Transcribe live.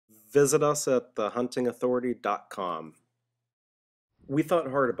Visit us at thehuntingauthority.com. We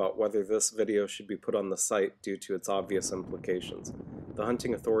thought hard about whether this video should be put on the site due to its obvious implications. The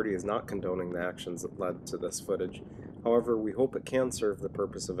Hunting Authority is not condoning the actions that led to this footage. However, we hope it can serve the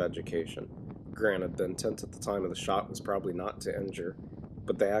purpose of education. Granted, the intent at the time of the shot was probably not to injure,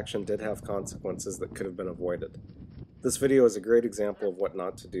 but the action did have consequences that could have been avoided. This video is a great example of what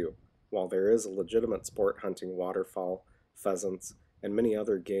not to do. While there is a legitimate sport hunting waterfowl, pheasants, and many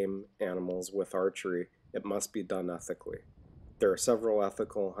other game animals with archery, it must be done ethically. There are several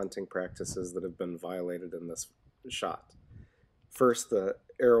ethical hunting practices that have been violated in this shot. First, the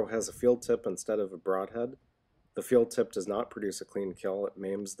arrow has a field tip instead of a broadhead. The field tip does not produce a clean kill, it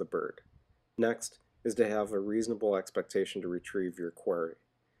maims the bird. Next is to have a reasonable expectation to retrieve your quarry.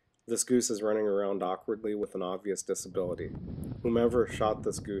 This goose is running around awkwardly with an obvious disability. Whomever shot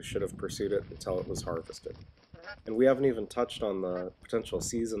this goose should have pursued it until it was harvested. And we haven't even touched on the potential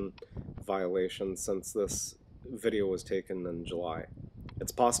season violation since this video was taken in July.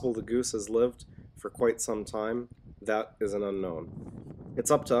 It's possible the goose has lived for quite some time. That is an unknown.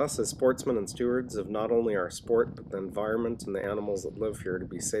 It's up to us as sportsmen and stewards of not only our sport, but the environment and the animals that live here to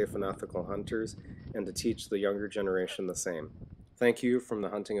be safe and ethical hunters and to teach the younger generation the same. Thank you from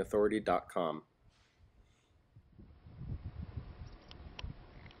thehuntingauthority.com.